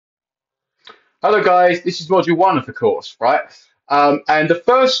Hello guys, this is module one of the course, right? And the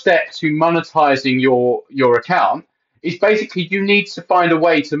first step to monetizing your account is basically you need to find a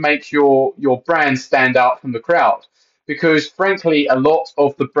way to make your brand stand out from the crowd. Because frankly, a lot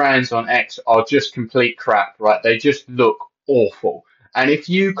of the brands on X are just complete crap, right? They just look awful. And if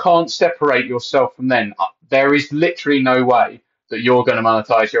you can't separate yourself from them, there is literally no way that you're going to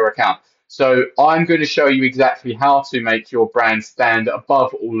monetize your account. So I'm going to show you exactly how to make your brand stand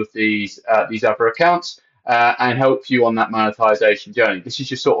above all of these other accounts and help you on that monetization journey. This is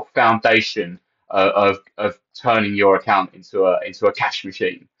your sort of foundation of turning your account into a cash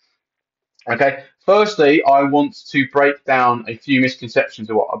machine. Okay. Firstly, I want to break down a few misconceptions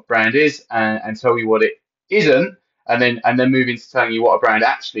of what a brand is and tell you what it isn't, and then move into telling you what a brand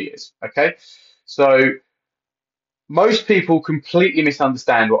actually is. Okay. So most people completely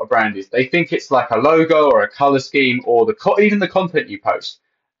misunderstand what a brand is. They think it's like a logo or a color scheme or even the content you post.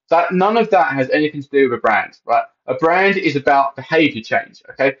 That none of that has anything to do with a brand, right? A brand is about behavior change,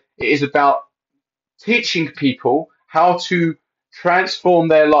 okay? It is about teaching people how to transform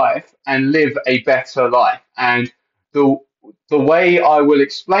their life and live a better life. And the the way I will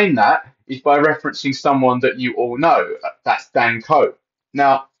explain that is by referencing someone that you all know. That's Dan Coe.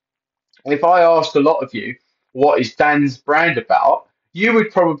 Now, if I asked a lot of you, what is Dan's brand about? You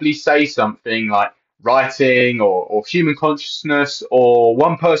would probably say something like writing or human consciousness or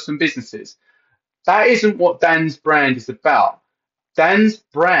one person businesses. That isn't what Dan's brand is about. Dan's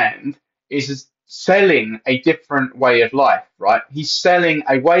brand is selling a different way of life, right? He's selling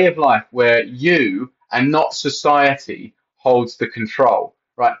a way of life where you and not society holds the control,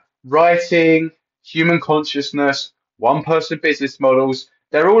 right? Writing, human consciousness, one person business models,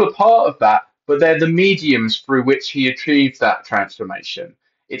 they're all a part of that, but they're the mediums through which he achieves that transformation.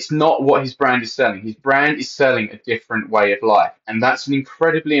 It's not what his brand is selling. His brand is selling a different way of life. And that's an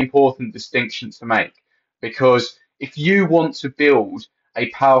incredibly important distinction to make because if you want to build a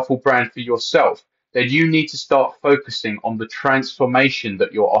powerful brand for yourself, then you need to start focusing on the transformation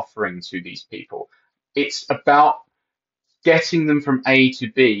that you're offering to these people. It's about getting them from A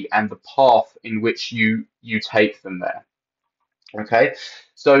to B and the path in which you take them there. Okay,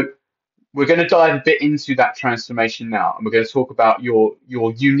 so we're going to dive a bit into that transformation now, and we're going to talk about your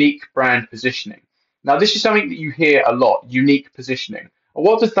unique brand positioning. Now, this is something that you hear a lot, unique positioning. And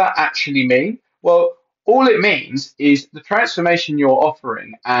what does that actually mean? Well, all it means is the transformation you're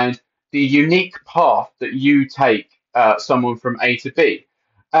offering and the unique path that you take someone from A to B.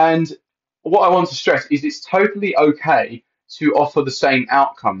 And what I want to stress is it's totally okay to offer the same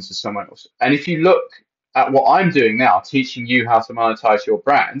outcomes as someone else. And if you look at what I'm doing now, teaching you how to monetize your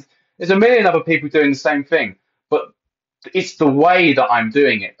brand, there's a million other people doing the same thing, but it's the way that I'm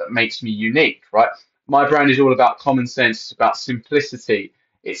doing it that makes me unique, right? My brand is all about common sense, it's about simplicity,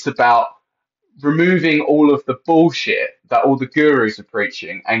 it's about removing all of the bullshit that all the gurus are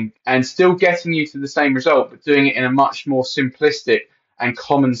preaching and still getting you to the same result, but doing it in a much more simplistic and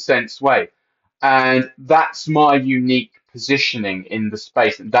common sense way. And that's my unique positioning in the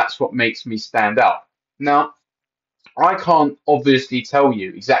space, and that's what makes me stand out. Now, I can't obviously tell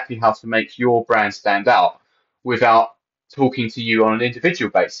you exactly how to make your brand stand out without talking to you on an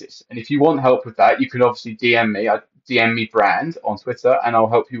individual basis. And if you want help with that, you can obviously DM me. DM me brand on Twitter and I'll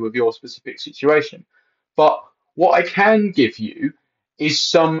help you with your specific situation. But what I can give you is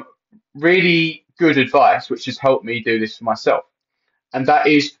some really good advice, which has helped me do this for myself. And that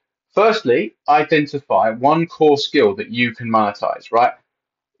is, firstly, identify one core skill that you can monetize, right?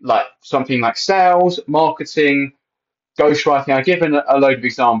 Like something like sales, marketing, ghostwriting. I've given a load of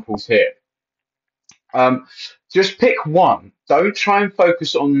examples here. Um, just pick one. Don't try and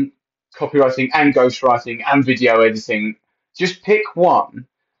focus on copywriting and ghostwriting and video editing. Just pick one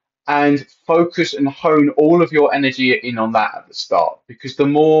and focus and hone all of your energy in on that at the start. Because the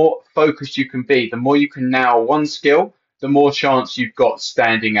more focused you can be, the more you can nail one skill, the more chance you've got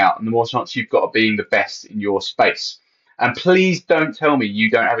standing out and the more chance you've got of being the best in your space. And please don't tell me you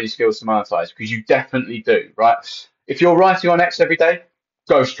don't have any skills to monetize because you definitely do, right? If you're writing on X every day,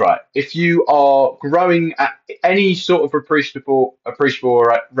 ghostwrite. If you are growing at any sort of appreciable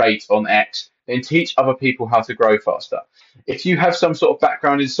rate on X, then teach other people how to grow faster. If you have some sort of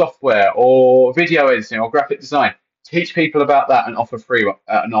background in software or video editing or graphic design, teach people about that and offer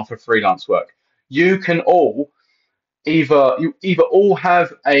freelance work. You can all either all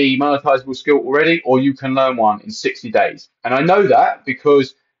have a monetizable skill already or you can learn one in 60 days. And I know that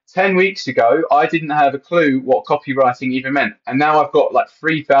because 10 weeks ago I didn't have a clue what copywriting even meant. And now I've got like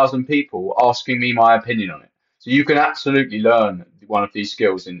 3,000 people asking me my opinion on it. So you can absolutely learn one of these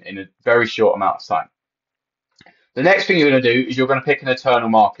skills in a very short amount of time. The next thing you're going to do is you're going to pick an eternal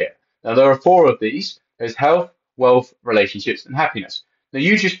market. Now, there are four of these. There's health, wealth, relationships, and happiness. Now,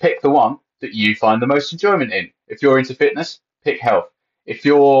 you just pick the one that you find the most enjoyment in. If you're into fitness, pick health. If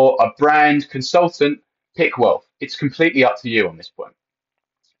you're a brand consultant, pick wealth. It's completely up to you on this point.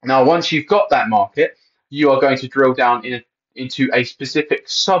 Now, once you've got that market, you are going to drill down into a specific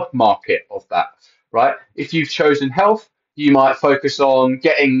sub-market of that, right? If you've chosen health, you might focus on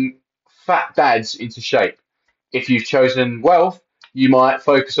getting fat dads into shape. If you've chosen wealth, you might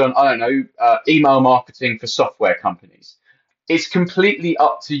focus on, I don't know, email marketing for software companies. It's completely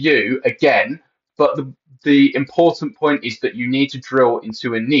up to you again, but the important point is that you need to drill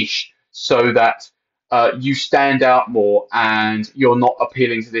into a niche so that you stand out more and you're not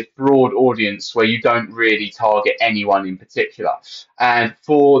appealing to this broad audience where you don't really target anyone in particular. And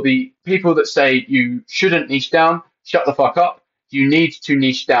for the people that say you shouldn't niche down, shut the fuck up. You need to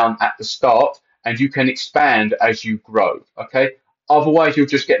niche down at the start and you can expand as you grow. Okay. Otherwise, you'll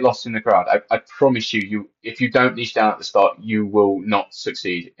just get lost in the crowd. I promise you, if you don't niche down at the start, you will not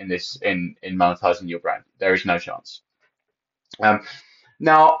succeed in this in monetizing your brand. There is no chance. Um,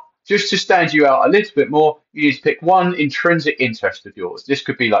 Now, just to stand you out a little bit more, you need to pick one intrinsic interest of yours. This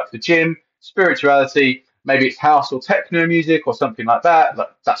could be like the gym, spirituality, maybe it's house or techno music or something like that.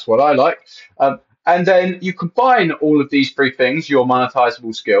 That's what I like. And then you combine all of these three things, your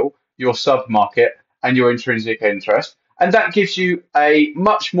monetizable skill, your sub market, and your intrinsic interest. And that gives you a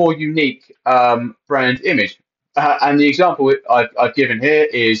much more unique brand image. And the example I've given here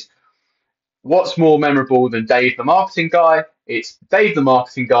is what's more memorable than Dave the marketing guy? It's Dave the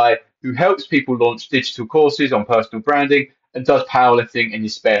marketing guy who helps people launch digital courses on personal branding and does powerlifting in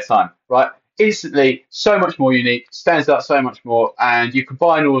his spare time, right? Instantly, so much more unique, stands out so much more, and you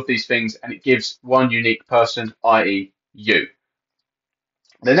combine all of these things and it gives one unique person, i.e., you.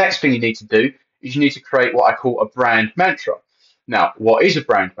 The next thing you need to do is you need to create what I call a brand mantra. Now, what is a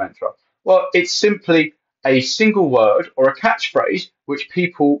brand mantra? Well, it's simply a single word or a catchphrase which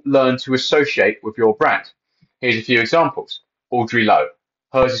people learn to associate with your brand. Here's a few examples. Audrey Lowe,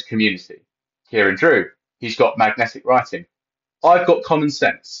 hers is community. Kieran Drew, he's got magnetic writing. I've got common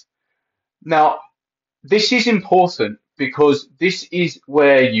sense. Now, this is important because this is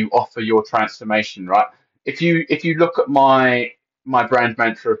where you offer your transformation, right? If you look at my brand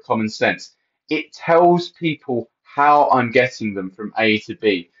mantra of common sense, it tells people how I'm getting them from A to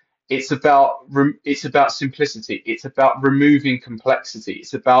B. It's about simplicity. It's about removing complexity.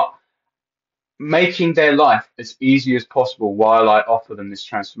 It's about making their life as easy as possible while I offer them this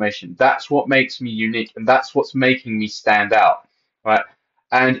transformation. That's what makes me unique, and that's what's making me stand out, right?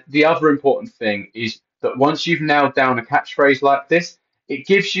 And the other important thing is that once you've nailed down a catchphrase like this, it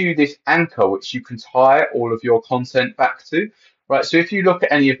gives you this anchor which you can tie all of your content back to, right? So if you look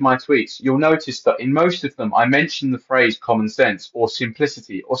at any of my tweets, you'll notice that in most of them, I mention the phrase common sense or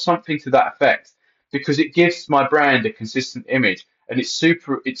simplicity or something to that effect because it gives my brand a consistent image and it's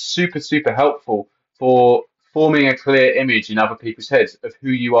super helpful for forming a clear image in other people's heads of who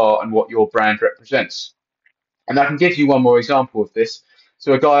you are and what your brand represents. And I can give you one more example of this.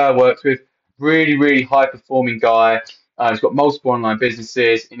 So a guy I worked with, really high performing guy. He's got multiple online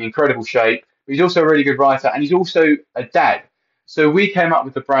businesses, in incredible shape. But he's also a really good writer, and he's also a dad. So we came up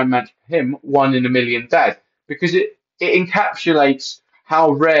with the brand match for him, 1 in a million dad, because it encapsulates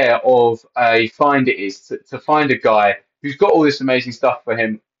how rare of a find it is to find a guy who's got all this amazing stuff for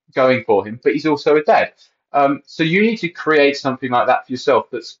him going for him, but he's also a dad. So you need to create something like that for yourself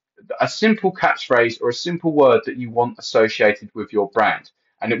that's a simple catchphrase or a simple word that you want associated with your brand,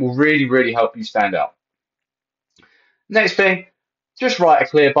 and it will really help you stand out. Next thing, just write a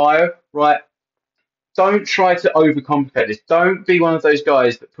clear bio, right? Don't try to overcomplicate this. Don't be one of those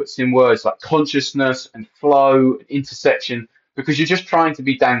guys that puts in words like consciousness and flow, and intersection, because you're just trying to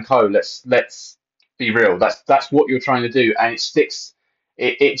be Dan Coe. Let's be real. That's what you're trying to do, and it sticks.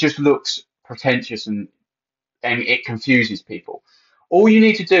 It just looks pretentious and it confuses people. All you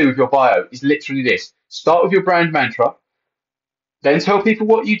need to do with your bio is literally this. Start with your brand mantra, then tell people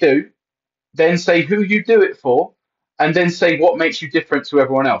what you do, then say who you do it for, and then say what makes you different to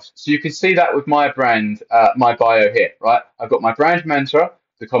everyone else. So you can see that with my brand, my bio here, right? I've got my brand mantra,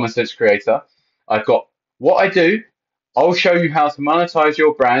 the Common Sense Creator. I've got what I do. I'll show you how to monetize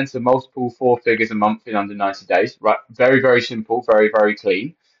your brand to multiple four figures a month in under 90 days, right? Very simple, very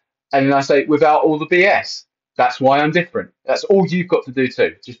clean. And then I say without all the BS. That's why I'm different. That's all you've got to do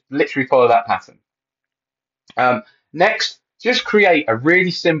too. Just literally follow that pattern. Next, just create a really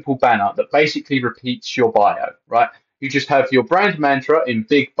simple banner that basically repeats your bio, right? You just have your brand mantra in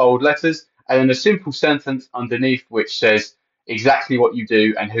big, bold letters, and then a simple sentence underneath which says, exactly what you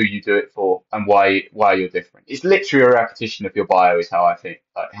do and who you do it for and why you're different. It's literally a repetition of your bio is how I think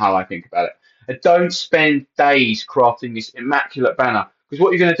about it. And don't spend days crafting this immaculate banner because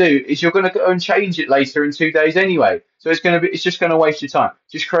what you're going to do is you're going to go and change it later in 2 days anyway. So it's just going to waste your time.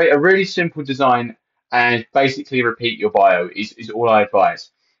 Just create a really simple design and basically repeat your bio is all I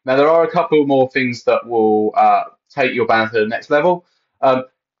advise. Now there are a couple more things that will take your banner to the next level. Um,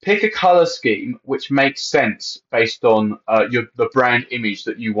 Pick a color scheme which makes sense based on the brand image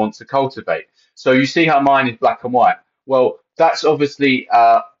that you want to cultivate. So you see how mine is black and white. Well, that's obviously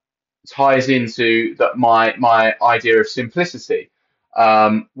ties into that my idea of simplicity.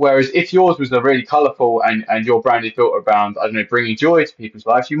 Whereas if yours was a really colourful and your brand is built around, I don't know, bringing joy to people's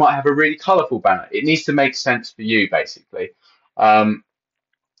lives, you might have a really colourful banner. It needs to make sense for you, basically. Um,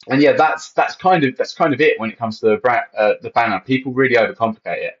 and yeah, that's kind of it when it comes to the banner. People really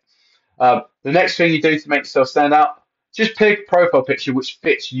overcomplicate it. The next thing you do to make yourself stand out, just pick a profile picture which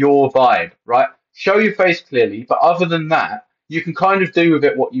fits your vibe, right? Show your face clearly, but other than that, you can kind of do with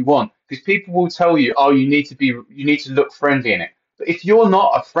it what you want because people will tell you, oh, you need to look friendly in it. But if you're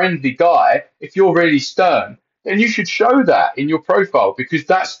not a friendly guy, if you're really stern, then you should show that in your profile because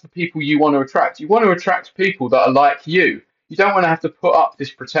that's the people you want to attract. You want to attract people that are like you. You don't want to have to put up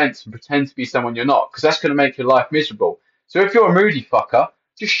this pretense and pretend to be someone you're not because that's going to make your life miserable. So if you're a moody fucker,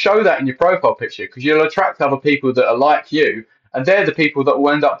 just show that in your profile picture because you'll attract other people that are like you, and they're the people that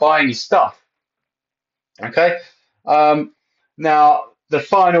will end up buying your stuff. Okay. Um, Now, the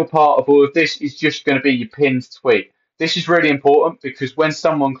final part of all of this is just going to be your pinned tweet. This is really important because when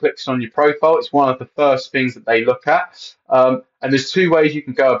someone clicks on your profile, it's one of the first things that they look at. And there's two ways you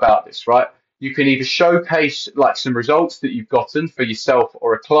can go about this, right? You can either showcase like some results that you've gotten for yourself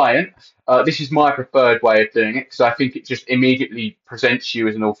or a client. This is my preferred way of doing it because I think it just immediately presents you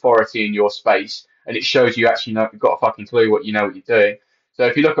as an authority in your space and it shows you actually know you've got a fucking clue what you know what you're doing. So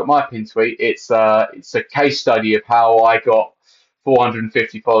if you look at my pin tweet, it's a case study of how I got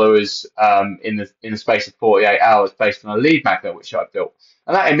 450 followers in the space of 48 hours based on a lead magnet which I built,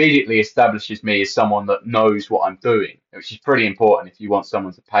 and that immediately establishes me as someone that knows what I'm doing, which is pretty important if you want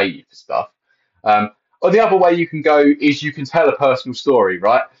someone to pay you for stuff. Or the other way you can go is you can tell a personal story,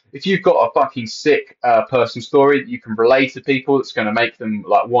 right? If you've got a fucking sick personal story that you can relate to people, that's going to make them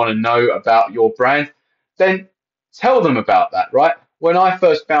like want to know about your brand, then tell them about that, right? When I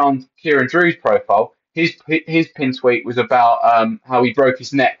first found Kieran Drew's profile, his pin tweet was about how he broke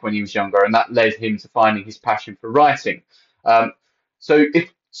his neck when he was younger, and that led him to finding his passion for writing. Um,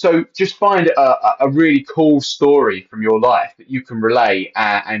 just find a really cool story from your life that you can relay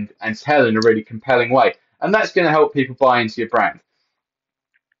and tell in a really compelling way, and that's going to help people buy into your brand.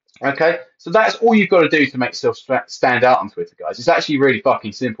 Okay, so that's all you've got to do to make yourself stand out on Twitter, guys. It's actually really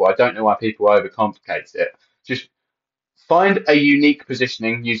fucking simple. I don't know why people overcomplicate it. Just find a unique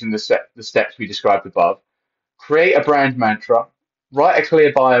positioning using the steps we described above. Create a brand mantra. Write a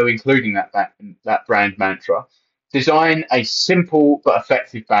clear bio including that brand mantra. Design a simple but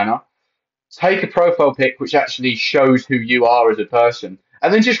effective banner. Take a profile pic which actually shows who you are as a person.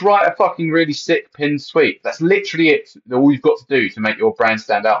 And then just write a fucking really sick pinned tweet. That's literally it. All you've got to do to make your brand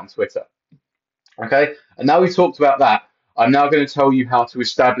stand out on Twitter. Okay? And now we've talked about that, I'm now going to tell you how to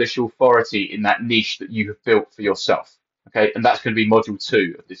establish authority in that niche that you have built for yourself. Okay? And that's going to be module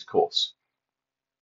 2 of this course.